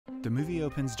The movie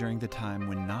opens during the time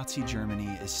when Nazi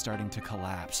Germany is starting to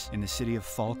collapse. In the city of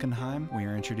Falkenheim, we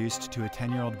are introduced to a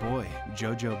 10-year-old boy,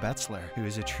 Jojo Betzler, who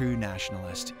is a true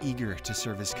nationalist, eager to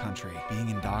serve his country. Being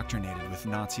indoctrinated with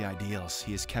Nazi ideals,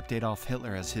 he has kept Adolf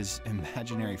Hitler as his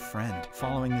imaginary friend.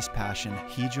 Following this passion,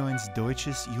 he joins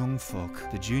Deutsches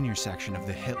Jungvolk, the junior section of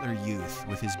the Hitler Youth,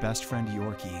 with his best friend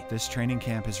Yorkie. This training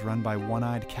camp is run by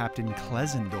one-eyed Captain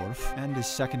Klesendorf and his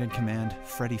second-in-command,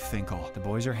 Freddie Finkel. The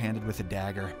boys are handed with a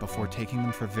dagger before taking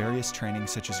them for various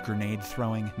trainings such as grenade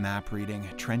throwing, map reading,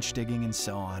 trench digging, and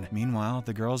so on. Meanwhile,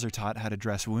 the girls are taught how to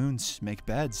dress wounds, make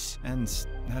beds, and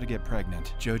how to get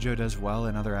pregnant. Jojo does well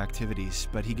in other activities,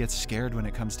 but he gets scared when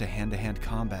it comes to hand-to-hand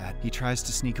combat. He tries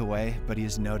to sneak away, but he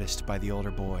is noticed by the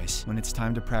older boys. When it's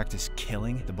time to practice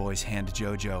killing, the boys hand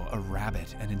Jojo a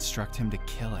rabbit and instruct him to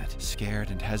kill it. Scared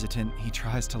and hesitant, he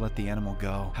tries to let the animal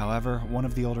go. However, one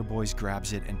of the older boys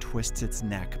grabs it and twists its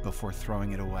neck before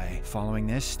throwing it away. Following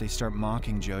this, they start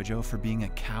mocking Jojo for being a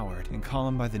coward and call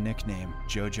him by the nickname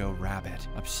Jojo Rabbit.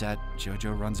 Upset,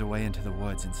 Jojo runs away into the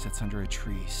woods and sits under a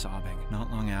tree, sobbing.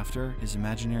 Not long after, his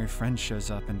imaginary friend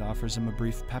shows up and offers him a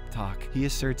brief pep talk. He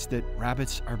asserts that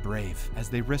rabbits are brave, as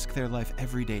they risk their life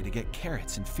every day to get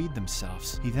carrots and feed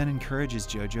themselves. He then encourages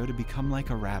Jojo to become like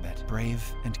a rabbit, brave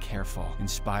and careful.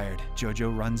 Inspired,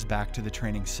 Jojo runs back to the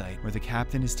training site, where the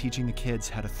captain is teaching the kids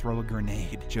how to throw a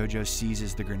grenade. Jojo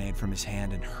seizes the grenade from his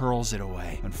hand and hurls it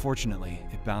away. Unfortunately,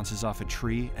 it bounces off a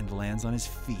tree and lands on his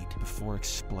feet before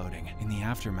exploding. In the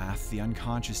aftermath, the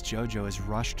unconscious Jojo is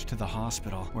rushed to the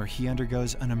hospital, where he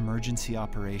undergoes an emergency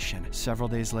operation. Several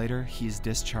days later, he is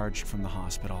discharged from the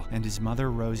hospital, and his mother,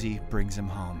 Rosie, brings him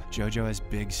home. Jojo has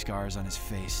big scars on his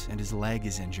face, and his leg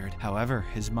is injured. However,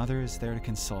 his mother is there to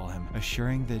console him,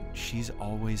 assuring that she's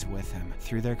always with him.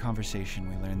 Through their conversation,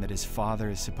 we learn that his father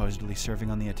is supposedly serving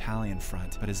on the Italian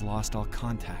front, but has lost all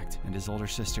contact, and his older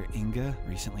sister, Inga,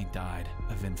 recently died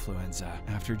of influenza.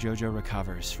 After Jojo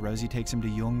recovers, Rosie takes him to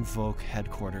Jungvolk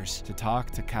headquarters to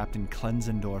talk to Captain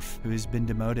Klesendorf, who has been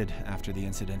demoted after the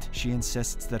incident. She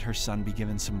insists that her son be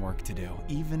given some work to do,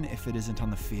 even if it isn't on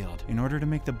the field, in order to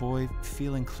make the boy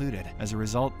feel included. As a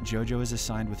result, Jojo is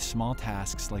assigned with small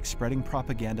tasks like spreading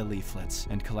propaganda leaflets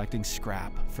and collecting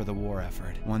scrap for the war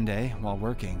effort. One day, while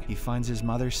working, he finds his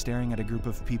mother staring at a group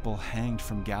of people hanged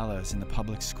from gallows in the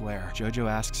public square. Jojo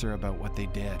asks her about what they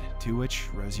did, to which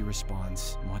Rosie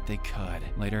responds, what they could.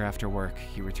 Later after work,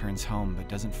 he returns home but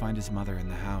doesn't find his mother in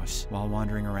the house. While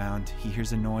wandering around, he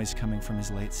hears a noise coming from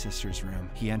his late sister's room.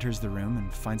 He enters the room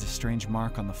and finds a strange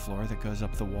mark on the floor that goes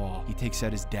up the wall. He takes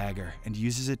out his dagger and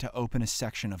uses it to open a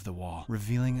section of the wall,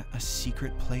 revealing a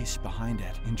secret place behind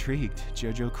it. Intrigued,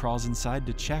 Jojo crawls inside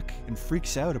to check and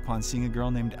freaks out upon seeing a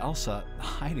girl named Elsa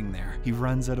hiding there. He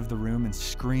runs out of the room and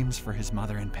screams for his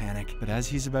mother in panic, but as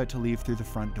he's about to leave through the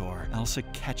front door, Elsa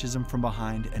catches him from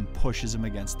behind and pushes him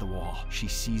against the wall. She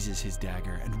seizes his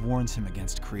dagger and warns him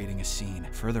against creating a scene.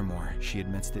 Furthermore, she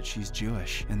admits that she's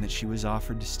Jewish and that she was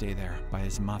offered to stay there by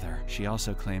his mother. She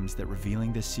also claims that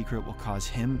revealing this secret will cause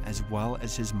him as well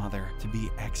as his mother to be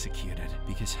executed,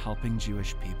 because helping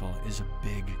Jewish people is a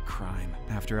big crime.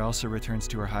 After Elsa returns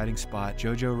to her hiding spot,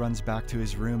 Jojo runs back to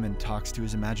his room and talks to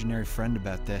his imaginary friend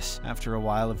about this. After a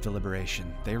while of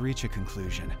deliberation, they reach a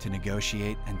conclusion to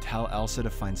negotiate and tell Elsa to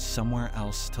find somewhere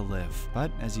else to live.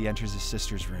 But as he enters his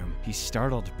sister's room, he's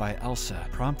startled by Elsa,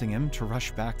 prompting him to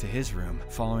rush back to his room.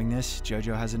 Following this,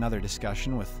 Jojo has another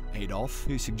discussion with Adolf,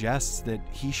 who suggests that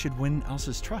he should win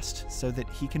Elsa's trust so that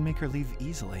he can make her leave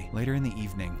easily. Later in the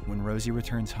evening, when Rosie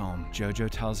returns home, Jojo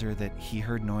tells her that he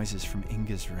heard noises from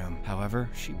Inga's room. However,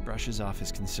 she brushes off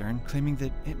his concern, claiming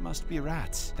that it must be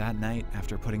rats. That night,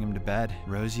 after putting him to bed,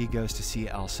 Rosie goes to see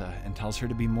Elsa and tells her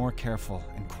to be more careful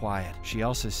and quiet. She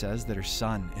also says that her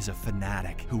son is a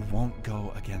fanatic who won't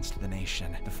go against the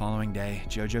nation. The following day,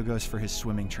 Jojo goes for his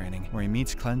swimming training, where he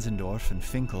meets Klesendorf and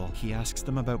Finkel. He asks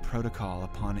them about protocol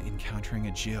upon encountering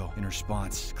a Jew. In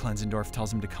response, Klesendorf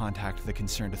tells him to contact the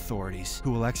concerned authorities,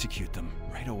 who will execute them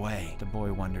right away. The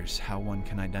boy wonders how one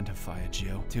can identify a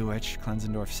Jew, to which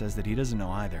Klesendorf says that he doesn't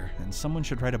know either, and someone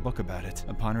should write a book about it.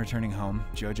 Upon returning home,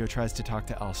 Jojo tries to talk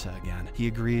to Elsa again. He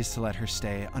agrees to let her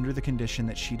stay under the condition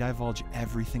that she divulge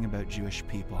everything about Jewish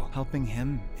people, helping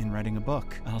him in writing a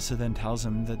book. Elsa then tells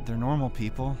him that they're normal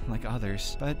people, like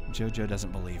others, but Jojo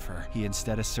doesn't believe her. He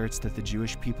instead asserts that the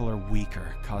Jewish people are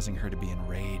weaker, causing her to be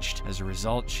enraged. As a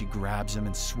result, she she grabs him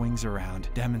and swings around,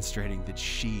 demonstrating that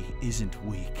she isn't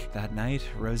weak. That night,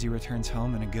 Rosie returns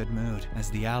home in a good mood,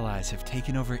 as the Allies have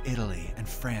taken over Italy and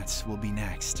France will be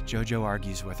next. Jojo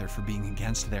argues with her for being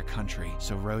against their country,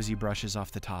 so Rosie brushes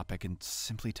off the topic and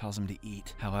simply tells him to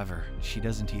eat. However, she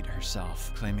doesn't eat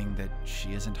herself, claiming that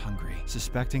she isn't hungry.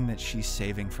 Suspecting that she's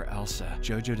saving for Elsa,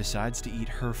 Jojo decides to eat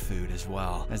her food as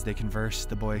well. As they converse,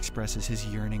 the boy expresses his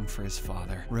yearning for his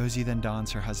father. Rosie then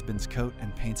dons her husband's coat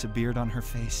and paints a beard on her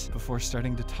face before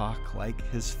starting to talk like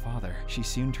his father. She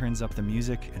soon turns up the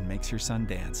music and makes her son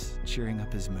dance, cheering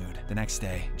up his mood. The next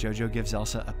day, Jojo gives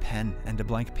Elsa a pen and a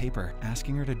blank paper,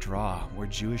 asking her to draw where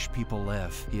Jewish people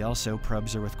live. He also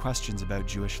probes her with questions about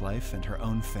Jewish life and her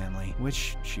own family,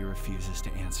 which she refuses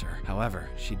to answer. However,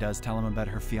 she does tell him about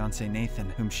her fiancé Nathan,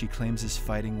 whom she claims is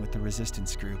fighting with the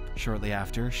resistance group. Shortly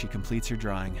after, she completes her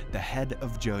drawing, the head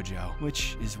of Jojo,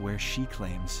 which is where she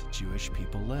claims Jewish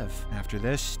people live. After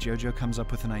this, Jojo comes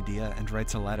up with an idea and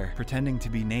writes a letter, pretending to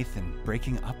be Nathan,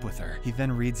 breaking up with her. He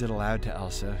then reads it aloud to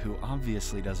Elsa, who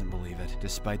obviously doesn't believe it.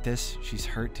 Despite this, she's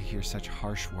hurt to hear such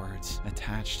harsh words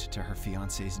attached to her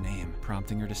fiancé's name,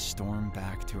 prompting her to storm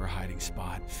back to her hiding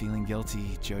spot. Feeling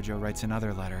guilty, Jojo writes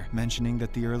another letter, mentioning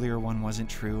that the earlier one wasn't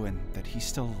true and that he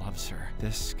still loves her.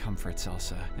 This comforts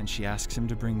Elsa, and she asks him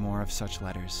to bring more of such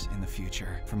letters in the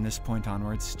future. From this point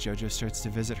onwards, Jojo starts to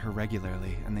visit her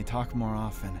regularly, and they talk more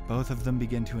often. Both of them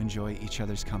begin to enjoy each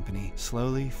other's company,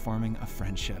 slowly forming a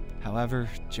friendship. However,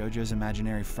 Jojo's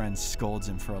imaginary friend scolds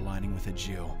him for aligning with a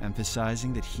Jew,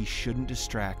 emphasizing that he shouldn't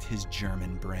distract his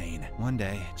German brain. One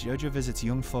day, Jojo visits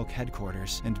Jungvolk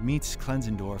headquarters and meets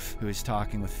Klenzendorf, who is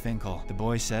talking with Finkel. The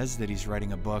boy says that he's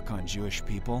writing a book on Jewish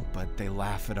people, but they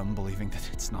laugh at him, believing that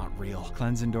it's not real.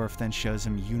 Klenzendorf then shows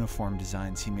him uniform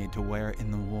designs he made to wear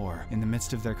in the war. In the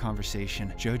midst of their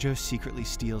conversation, Jojo secretly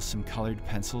steals some colored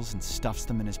pencils and stuffs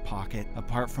them in his pocket.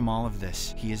 Apart from all of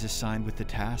this, he is assigned with the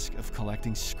task of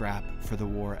collecting scrap for the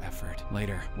war effort.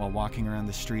 Later, while walking around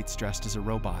the streets dressed as a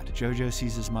robot, Jojo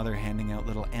sees his mother handing out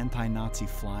little anti-Nazi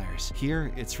flyers.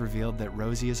 Here, it's revealed that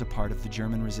Rosie is a part of the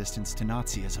German resistance to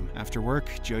Nazism. After work,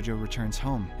 Jojo returns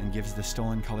home and gives the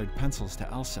stolen colored pencils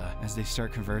to Elsa. As they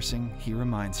start conversing, he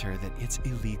reminds her that it's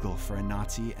illegal for a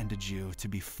Nazi and a Jew to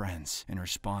be friends. In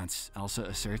response, Elsa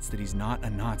asserts that he's not a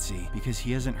Nazi because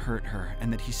he hasn't hurt her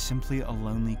and that he's simply a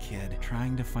lonely kid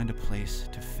trying to find a place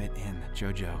to fit in.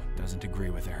 Jojo doesn't agree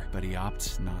with her, but he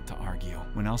opts not to argue.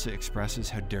 When Elsa expresses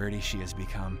how dirty she has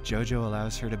become, Jojo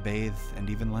allows her to bathe and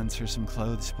even lends her some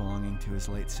clothes belonging to his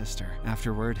late sister.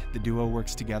 Afterward, the duo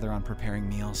works together on preparing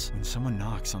meals when someone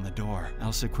knocks on the door.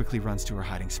 Elsa quickly runs to her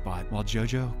hiding spot, while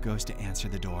Jojo goes to answer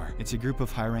the door. It's a group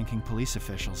of high-ranking police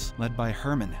officials, led by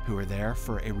Herman, who are there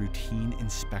for a routine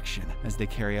inspection. As they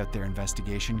carry out their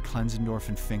investigation, Klenzendorf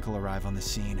and Finkel arrive on the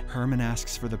scene. Herman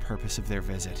asks for the purpose of their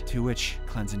visit, to which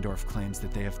Klenzendorf claims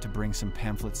that they have to bring some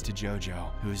pamphlets to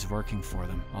Jojo, who is working for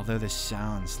them. Although this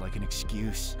sounds like an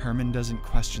excuse, Herman doesn't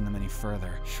question them any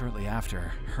further. Shortly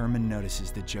after, Herman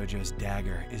notices that Jojo's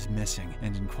dagger is missing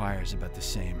and inquires about the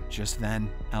same. Just then,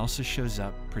 Elsa shows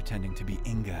up pretending to be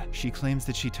Inga. She claims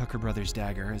that she took her brother's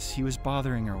dagger as he was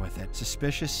bothering her with it.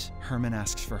 Suspicious, Herman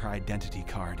asks for her identity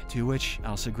card, to which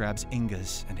Elsa grabs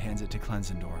Inga's and hands it to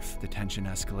Klenzendorf. The tension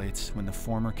escalates when the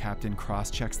former captain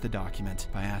cross-checks the document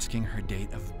by asking her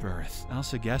date of birth.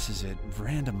 Elsa guesses it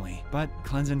randomly, but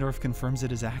Klenzendorf confirms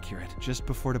it is accurate. Just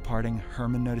before departing,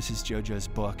 Herman notices Jojo's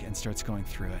book and starts going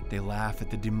through it. They laugh at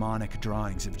the demonic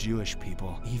drawings of Jewish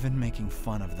people, even making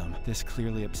fun of them. This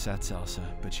clearly upsets Elsa,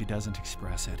 but she doesn't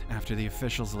express it. After the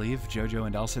officials leave, Jojo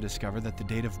and Elsa discover that the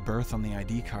date of birth on the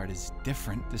ID card is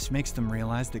different. This makes them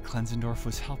realize that Klenzendorf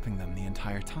was helping them the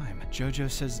entire time. Jojo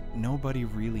says nobody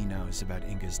really knows about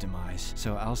Inga's demise,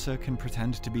 so Elsa can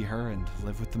pretend to be her and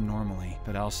live with them normally.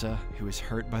 But Elsa, who is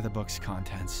hurt by the book's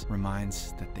contents,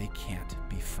 reminds that they can't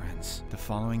be friends. The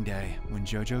following day, when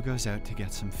Jojo goes out to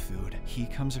get some food, he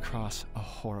comes across a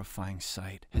horrifying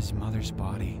sight. His mother's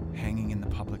body hanging in the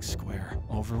public square.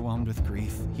 Overwhelmed with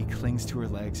grief, he clings to her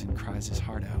legs and cries his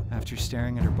heart out. After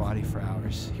staring at her body for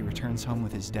hours, he returns home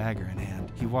with his dagger in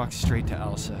hand. He walks straight to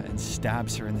Elsa and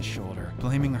stabs her in the shoulder,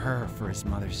 blaming her for his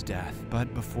mother's death.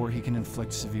 But before he can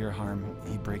inflict severe harm,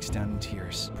 he breaks down in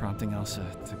tears, prompting Elsa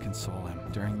to console him.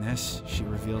 During this, she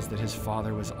reveals that his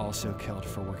father was also killed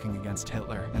for working against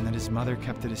Hitler, and that his mother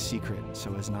kept it a secret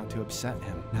so as not to upset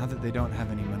him. Now that they don't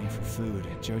have any money for food,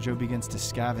 Jojo begins to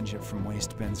scavenge it from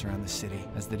waste bins around the city.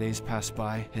 As the days pass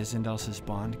by, his and Elsa's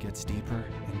bond gets deeper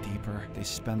and deeper. They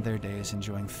spend their days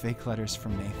enjoying fake letters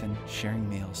from Nathan, sharing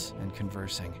meals, and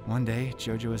conversing. One day,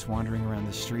 Jojo is wandering around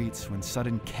the streets when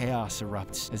sudden chaos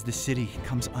erupts as the city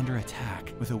comes under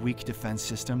attack. With a weak defense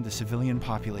system, the civilian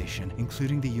population,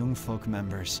 including remaining the Jungfolk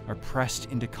members are pressed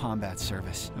into combat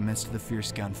service. Amidst the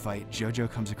fierce gunfight, Jojo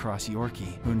comes across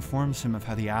Yorkie, who informs him of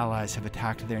how the Allies have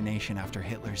attacked their nation after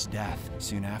Hitler's death.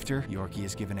 Soon after, Yorkie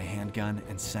is given a handgun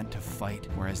and sent to fight,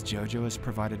 whereas Jojo is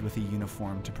provided with a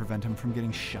uniform to prevent him from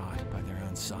getting shot by their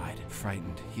own side.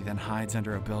 Frightened, he then hides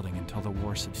under a building until the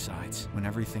war subsides. When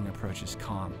everything approaches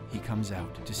calm, he comes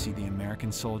out to see the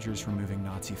American soldiers removing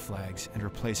Nazi flags and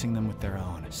replacing them with their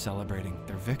own, celebrating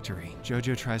their victory.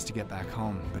 Jojo tries to get back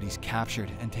home, but he's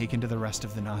captured and taken to the rest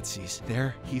of the Nazis.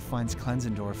 There, he finds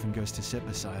Klenzendorf and goes to sit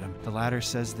beside him. The latter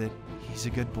says that he's a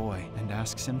good boy and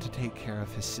asks him to take care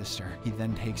of his sister. He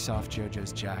then takes off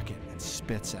Jojo's jacket and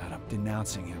spits at him,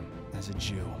 denouncing him as a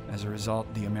Jew. As a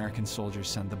result, the American soldiers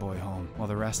send the boy home, while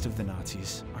the rest of the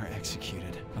Nazis are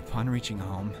executed. Upon reaching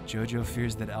home, Jojo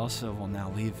fears that Elsa will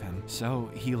now leave him, so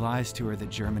he lies to her that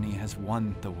Germany has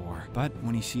won the war. But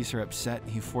when he sees her upset,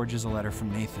 he forges a letter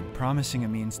from Nathan, promising a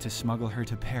means to smuggle her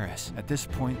to Paris. At this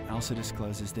point, Elsa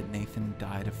discloses that Nathan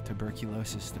died of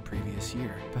tuberculosis the previous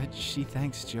year, but she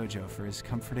thanks Jojo for his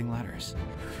comforting letters.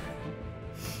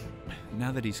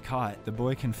 Now that he's caught, the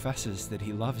boy confesses that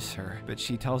he loves her, but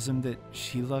she tells him that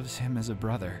she loves him as a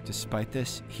brother. Despite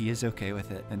this, he is okay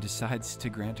with it and decides to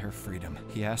grant her freedom.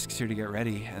 He asks her to get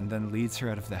ready and then leads her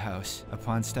out of the house.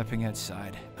 Upon stepping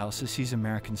outside, Elsa sees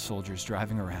American soldiers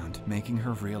driving around, making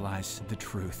her realize the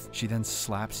truth. She then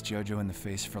slaps Jojo in the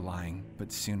face for lying,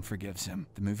 but soon forgives him.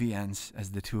 The movie ends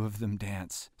as the two of them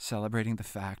dance, celebrating the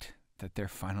fact that they're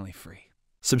finally free.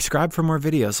 Subscribe for more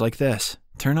videos like this,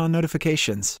 turn on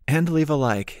notifications, and leave a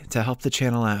like to help the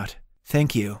channel out.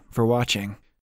 Thank you for watching.